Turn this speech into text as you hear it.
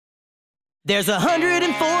There's 104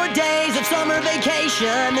 days of summer vacation,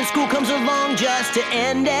 and school comes along just to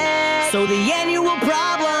end it. So the annual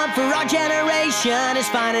problem for our generation is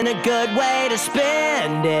finding a good way to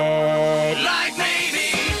spend it. Like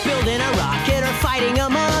maybe Building a rocket or fighting a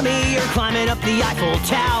mummy or climbing up the Eiffel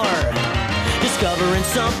Tower. Discovering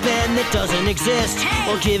something that doesn't exist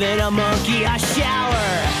or giving a monkey a shower.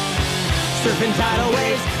 Surfing tidal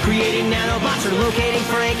waves, creating nanobots or locating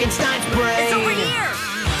Frankenstein's brain. it's over here!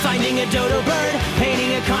 Finding a dodo bird,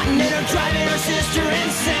 painting a continent, or driving our sister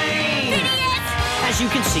insane. Bhineas! As you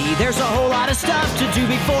can see, there's a whole lot of stuff to do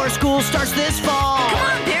before school starts this fall. Come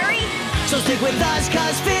on, Barry! So stick with us,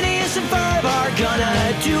 cause Phineas and Ferb are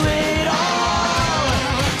gonna do it all.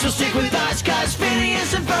 So stick with us, cause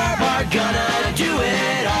Phineas and Ferb are gonna do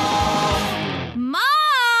it all.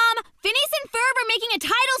 Mom! Phineas and Ferb are making a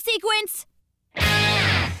title sequence!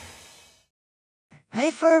 Hey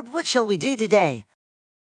Ferb, what shall we do today?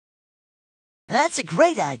 That's a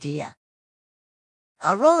great idea.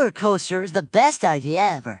 A roller coaster is the best idea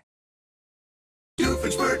ever.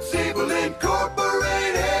 Doofenshmirtz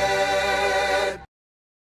Incorporated.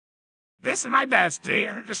 This is my best,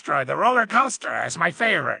 dear. Destroy the roller coaster as my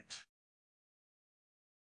favorite.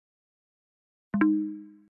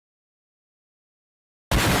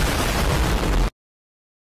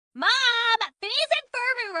 Mom! Phineas and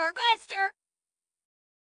Ferb are roller coaster!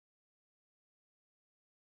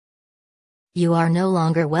 You are no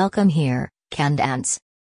longer welcome here, Candance.